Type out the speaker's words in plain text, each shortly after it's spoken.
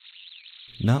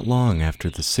Not long after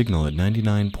the signal at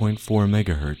 99.4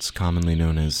 megahertz, commonly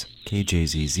known as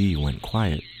KJZZ, went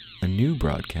quiet, a new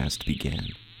broadcast began.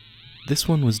 This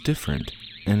one was different,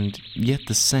 and yet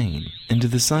the same, and to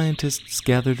the scientists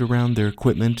gathered around their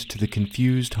equipment, to the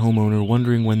confused homeowner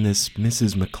wondering when this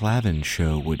Mrs. McClaven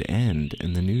show would end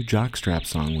and the new jockstrap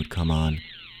song would come on,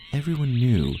 everyone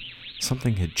knew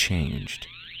something had changed.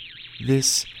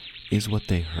 This is what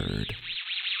they heard.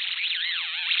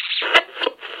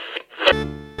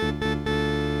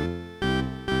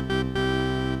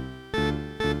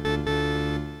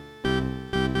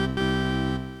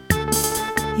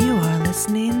 You are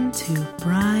listening to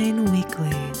Brine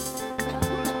Weekly.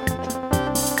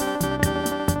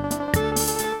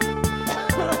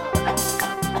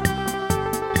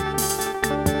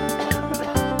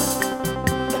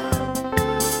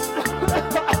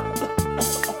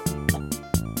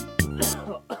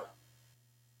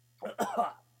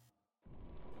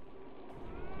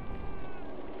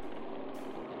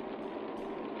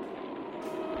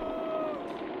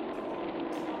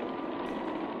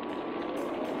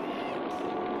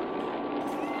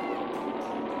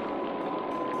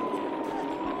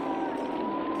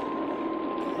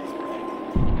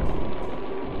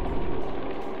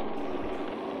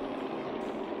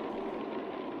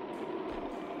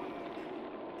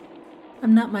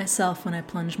 I'm not myself when I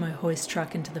plunge my hoist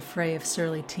truck into the fray of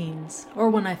surly teens, or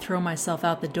when I throw myself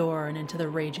out the door and into the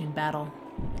raging battle.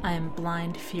 I am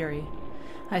blind fury.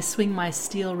 I swing my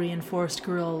steel-reinforced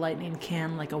Gorilla Lightning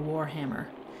can like a warhammer.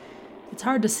 It's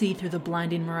hard to see through the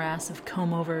blinding morass of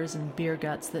comb-overs and beer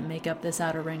guts that make up this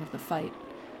outer ring of the fight,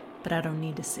 but I don't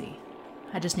need to see.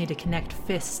 I just need to connect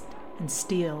fist and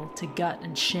steel to gut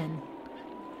and shin.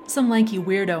 Some lanky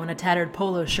weirdo in a tattered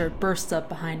polo shirt bursts up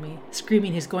behind me,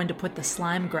 screaming he's going to put the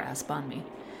slime grasp on me.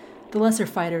 The lesser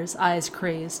fighters, eyes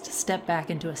crazed, step back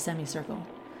into a semicircle,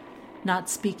 not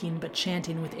speaking but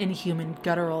chanting with inhuman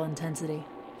guttural intensity.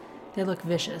 They look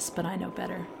vicious, but I know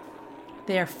better.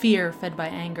 They are fear fed by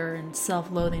anger and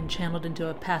self-loathing channeled into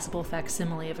a passable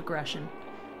facsimile of aggression,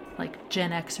 like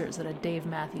Gen Xers at a Dave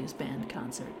Matthews Band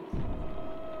concert.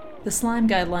 The slime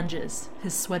guy lunges,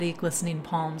 his sweaty, glistening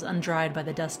palms undried by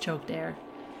the dust-choked air.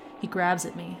 He grabs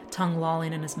at me, tongue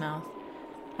lolling in his mouth.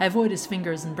 I avoid his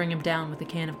fingers and bring him down with a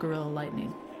can of Gorilla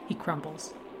Lightning. He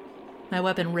crumbles. My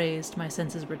weapon raised, my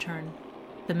senses return.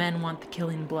 The men want the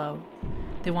killing blow.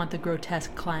 They want the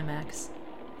grotesque climax.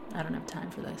 I don't have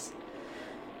time for this.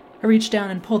 I reach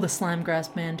down and pull the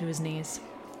slime-grasped man to his knees.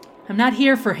 "I'm not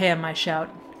here for him," I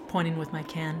shout, pointing with my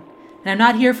can. "And I'm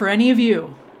not here for any of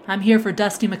you. I'm here for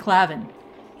Dusty McClaven.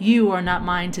 You are not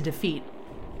mine to defeat."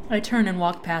 I turn and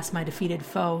walk past my defeated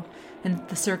foe, and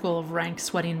the circle of rank,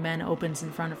 sweating men opens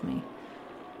in front of me.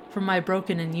 From my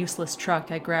broken and useless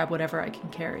truck, I grab whatever I can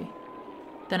carry.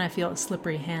 Then I feel a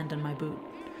slippery hand on my boot.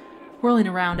 Whirling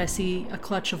around, I see a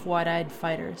clutch of wide-eyed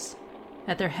fighters.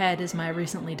 At their head is my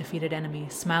recently defeated enemy,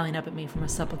 smiling up at me from a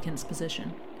supplicant's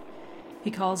position.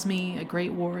 He calls me a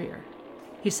great warrior.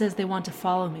 He says they want to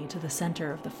follow me to the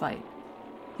center of the fight.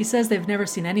 He says they've never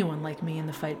seen anyone like me in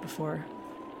the fight before.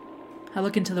 I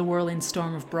look into the whirling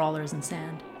storm of brawlers and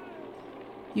sand.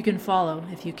 "You can follow,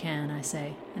 if you can," I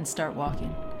say, and start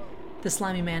walking. The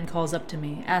slimy man calls up to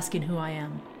me, asking who I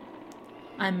am.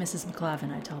 "I'm Mrs.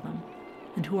 McClaven," I tell them.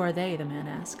 "And who are they?" the man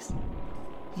asks.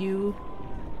 "You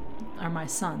are my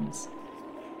sons."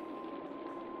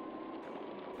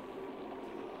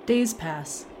 Days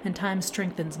pass, and time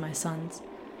strengthens my sons.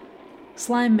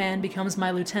 Slime Man becomes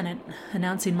my lieutenant,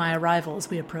 announcing my arrival as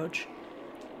we approach.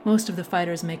 Most of the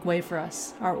fighters make way for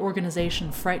us, our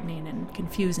organization frightening and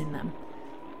confusing them.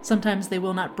 Sometimes they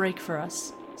will not break for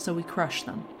us, so we crush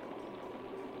them.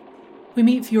 We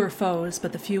meet fewer foes,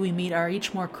 but the few we meet are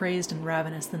each more crazed and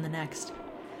ravenous than the next.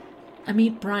 I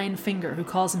meet Brian Finger, who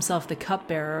calls himself the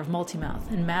cupbearer of Multimouth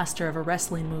and master of a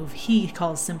wrestling move he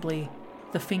calls simply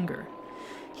the Finger.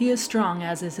 He is strong,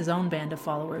 as is his own band of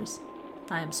followers.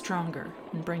 I am stronger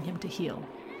and bring him to heel.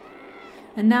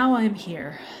 And now I am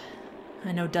here.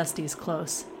 I know Dusty's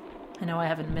close. I know I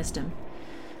haven't missed him.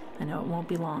 I know it won't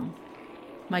be long.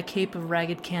 My cape of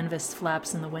ragged canvas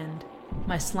flaps in the wind,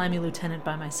 my slimy lieutenant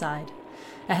by my side.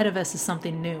 Ahead of us is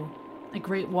something new, a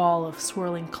great wall of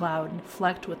swirling cloud,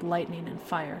 flecked with lightning and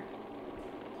fire.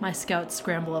 My scouts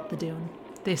scramble up the dune.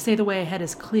 They say the way ahead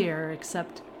is clear,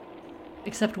 except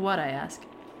what, I ask.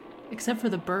 Except for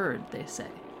the bird, they say.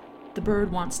 The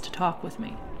bird wants to talk with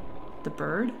me. The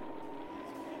bird?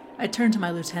 I turn to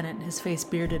my lieutenant, his face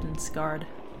bearded and scarred.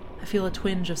 I feel a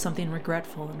twinge of something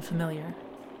regretful and familiar.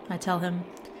 I tell him,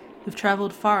 "We've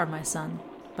traveled far, my son,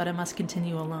 but I must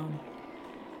continue alone."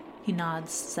 He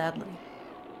nods sadly.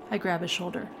 I grab his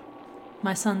shoulder.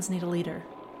 My sons need a leader.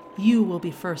 You will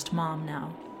be first mom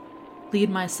now. Lead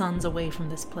my sons away from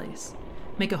this place.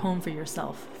 Make a home for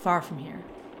yourself, far from here.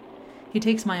 He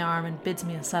takes my arm and bids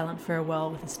me a silent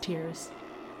farewell with his tears.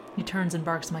 He turns and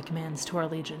barks my commands to our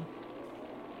legion.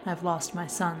 I've lost my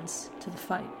sons to the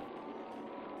fight.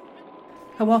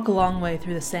 I walk a long way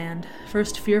through the sand,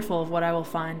 first fearful of what I will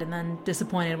find, and then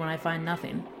disappointed when I find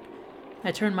nothing.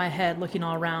 I turn my head, looking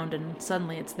all around, and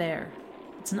suddenly it's there.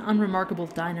 It's an unremarkable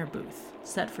diner booth,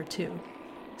 set for two.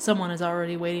 Someone is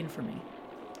already waiting for me.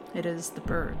 It is the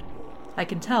bird. I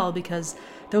can tell because,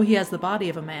 though he has the body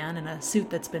of a man and a suit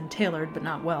that's been tailored but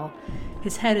not well,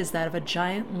 his head is that of a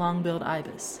giant, long-billed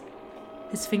ibis.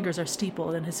 His fingers are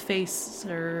steepled, and his face,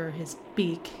 his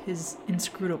beak, is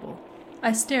inscrutable.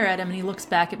 I stare at him, and he looks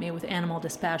back at me with animal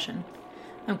dispassion.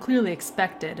 I'm clearly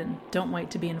expected, and don't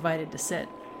wait to be invited to sit.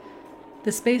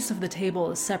 The space of the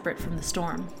table is separate from the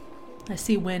storm. I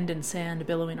see wind and sand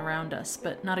billowing around us,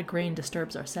 but not a grain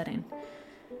disturbs our setting.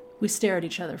 We stare at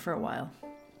each other for a while.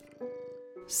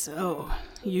 So,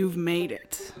 you've made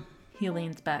it. He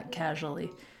leans back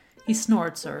casually. He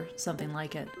snorts, or something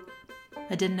like it.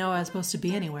 I didn't know I was supposed to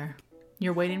be anywhere.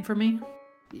 You're waiting for me?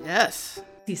 Yes.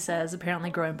 He says, apparently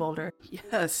growing bolder.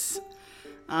 Yes.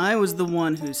 I was the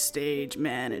one who stage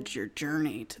managed your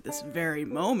journey to this very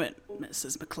moment,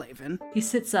 Mrs. McClaven. He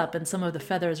sits up, and some of the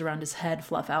feathers around his head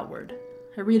fluff outward.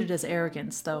 I read it as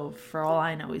arrogance, though for all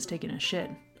I know he's taking a shit.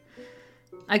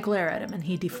 I glare at him, and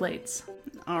he deflates.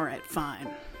 All right, fine.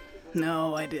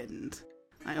 No, I didn't.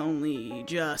 I only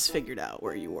just figured out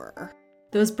where you were.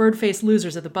 Those bird-faced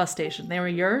losers at the bus station, they were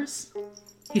yours?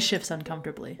 He shifts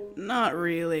uncomfortably. Not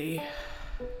really.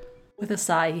 With a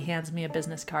sigh, he hands me a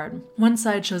business card. One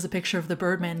side shows a picture of the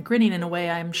Birdman grinning in a way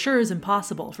I'm sure is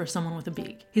impossible for someone with a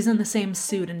beak. He's in the same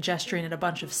suit and gesturing at a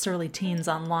bunch of surly teens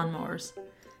on lawnmowers.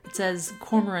 It says,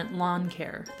 Cormorant Lawn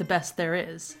Care, the best there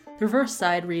is. The reverse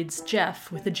side reads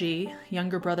Geoff, with a G,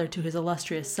 younger brother to his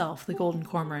illustrious self, the Golden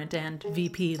Cormorant, and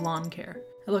VP Lawn Care.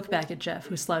 I look back at Geoff,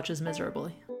 who slouches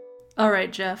miserably. All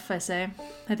right, Geoff, I say.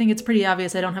 I think it's pretty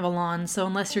obvious I don't have a lawn, so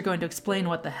unless you're going to explain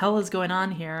what the hell is going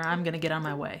on here, I'm going to get on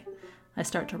my way. I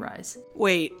start to rise.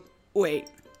 Wait.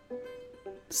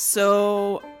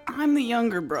 So, I'm the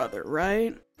younger brother,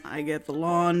 right? I get the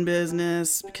lawn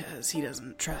business because he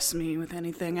doesn't trust me with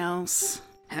anything else.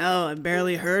 Hell, I've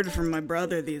barely heard from my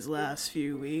brother these last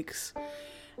few weeks.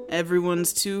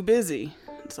 Everyone's too busy.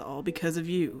 It's all because of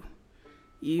you.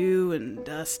 You and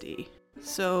Dusty.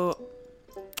 So,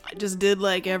 I just did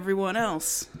like everyone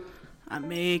else. I'm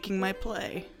making my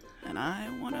play, and I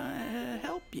want to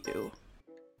help you.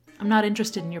 I'm not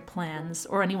interested in your plans,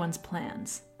 or anyone's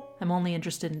plans. I'm only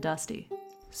interested in Dusty.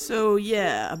 So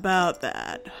yeah, about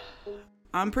that.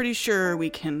 I'm pretty sure we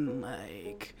can,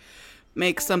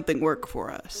 make something work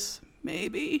for us.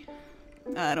 Maybe?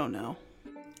 I don't know.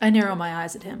 I narrow my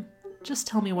eyes at him. Just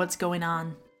tell me what's going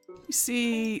on. You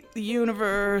see, the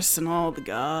universe and all the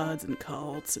gods and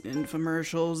cults and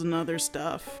infomercials and other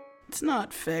stuff, it's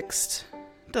not fixed.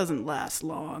 It doesn't last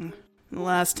long. The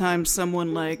last time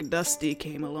someone like Dusty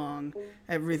came along,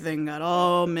 everything got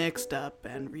all mixed up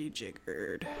and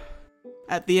rejiggered.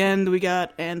 At the end, we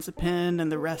got Ansipin,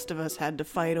 and the rest of us had to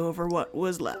fight over what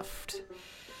was left.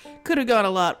 Could have gone a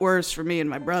lot worse for me and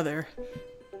my brother.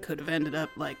 Could have ended up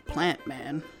like Plant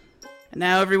Man. And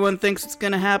now everyone thinks it's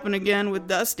gonna happen again with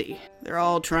Dusty. They're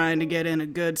all trying to get in a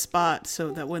good spot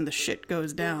so that when the shit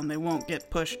goes down, they won't get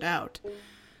pushed out.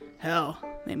 Hell,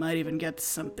 they might even get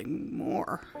something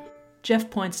more.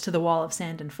 Geoff points to the wall of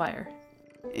sand and fire.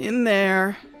 In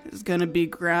there is gonna be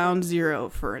ground zero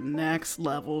for a next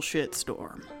level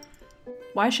shitstorm.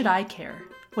 Why should I care?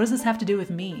 What does this have to do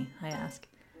with me? I ask.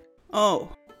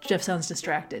 Oh. Geoff sounds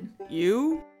distracted.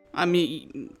 You? I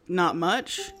mean, not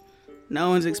much. No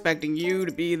one's expecting you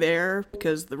to be there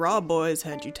because the Raw Boys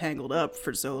had you tangled up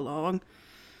for so long.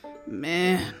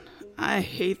 Man, I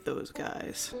hate those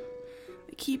guys.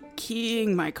 They keep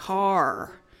keying my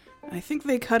car. I think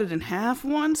they cut it in half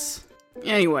once.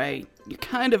 Anyway, you're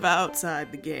kind of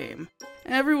outside the game.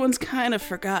 Everyone's kind of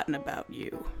forgotten about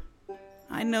you.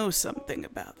 I know something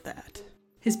about that.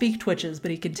 His beak twitches,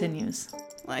 but he continues.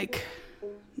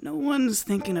 No one's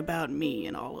thinking about me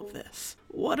in all of this.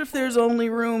 What if there's only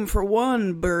room for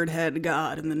one birdhead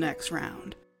god in the next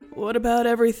round? What about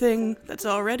everything that's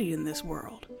already in this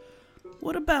world?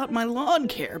 What about my lawn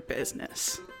care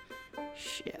business?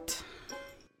 Shit.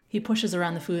 He pushes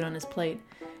around the food on his plate.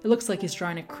 It looks like he's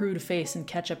drawing a crude face in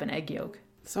ketchup and egg yolk.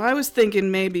 So I was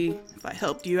thinking maybe if I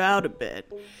helped you out a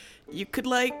bit, you could,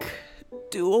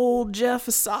 do old Geoff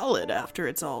a solid after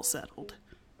it's all settled.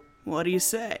 What do you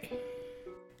say?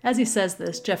 As he says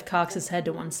this, Geoff cocks his head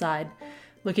to one side,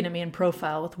 looking at me in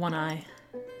profile with one eye.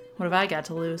 What have I got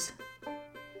to lose?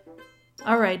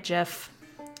 Alright, Geoff.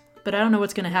 But I don't know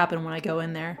what's going to happen when I go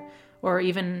in there, or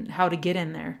even how to get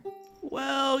in there.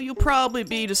 Well, you'll probably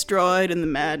be destroyed in the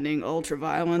maddening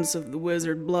ultraviolence of the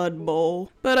Wizard Blood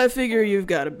Bowl, but I figure you've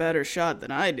got a better shot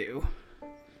than I do.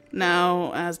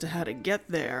 Now, as to how to get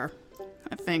there,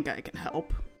 I think I can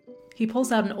help. He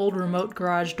pulls out an old remote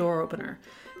garage door opener,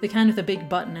 the kind with a big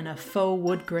button and a faux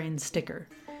wood grain sticker.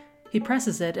 He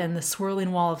presses it and the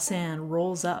swirling wall of sand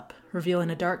rolls up, revealing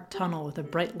a dark tunnel with a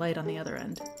bright light on the other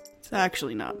end. It's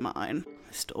actually not mine.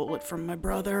 I stole it from my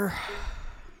brother.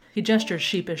 He gestures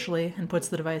sheepishly and puts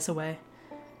the device away.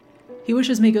 He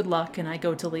wishes me good luck, and I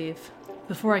go to leave.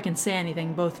 Before I can say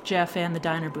anything, both Geoff and the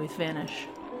diner booth vanish.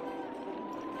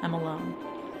 I'm alone,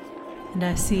 and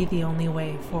I see the only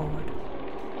way forward.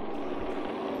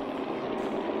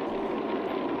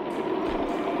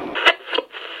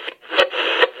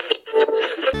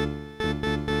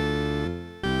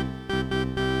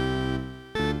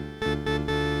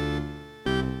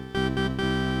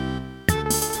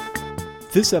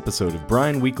 This episode of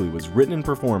Brian Weekly was written and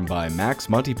performed by Max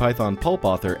Monty Python pulp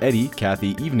author Eddie,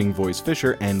 Kathy Evening Voice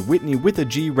Fisher, and Whitney with a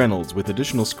G Reynolds, with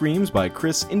additional screams by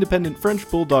Chris Independent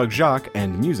French Bulldog Jacques,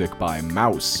 and music by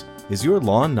Mouse. Is your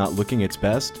lawn not looking its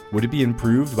best? Would it be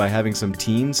improved by having some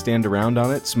teens stand around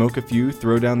on it, smoke a few,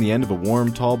 throw down the end of a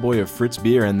warm tall boy of Fritz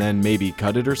beer, and then maybe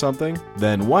cut it or something?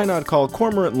 Then why not call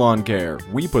Cormorant Lawn Care?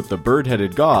 We put the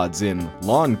bird-headed gods in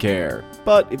lawn care.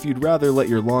 But if you'd rather let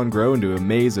your lawn grow into a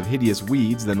maze of hideous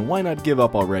weeds, then why not give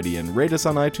up already and rate us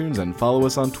on iTunes and follow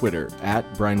us on Twitter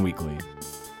 @BrianWeekly.